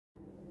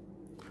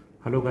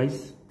Hello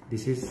guys,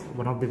 this is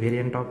one of the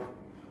variant of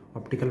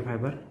optical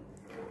fiber.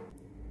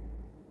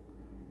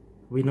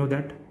 We know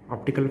that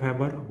optical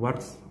fiber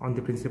works on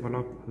the principle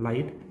of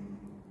light,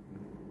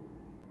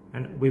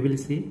 and we will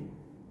see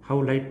how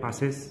light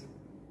passes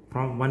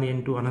from one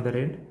end to another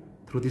end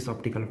through this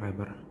optical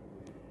fiber.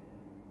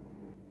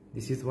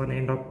 This is one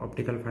end of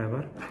optical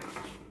fiber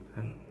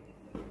and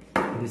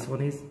this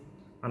one is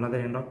another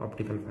end of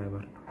optical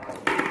fiber.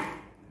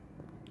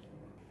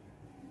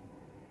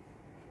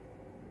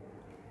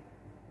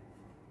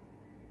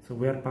 So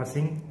we are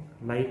passing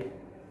light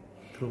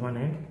through one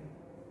end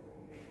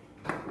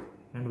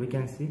and we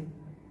can see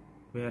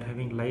we are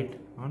having light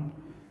on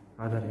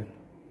other end.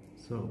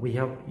 So we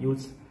have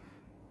used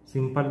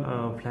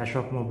simple flash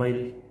of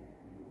mobile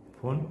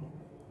phone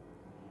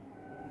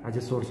as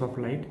a source of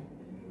light.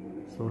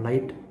 So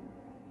light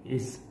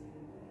is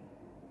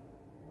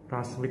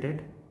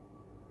transmitted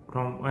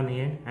from one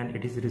end and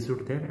it is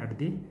received there at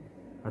the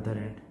other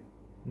end.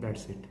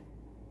 That's it.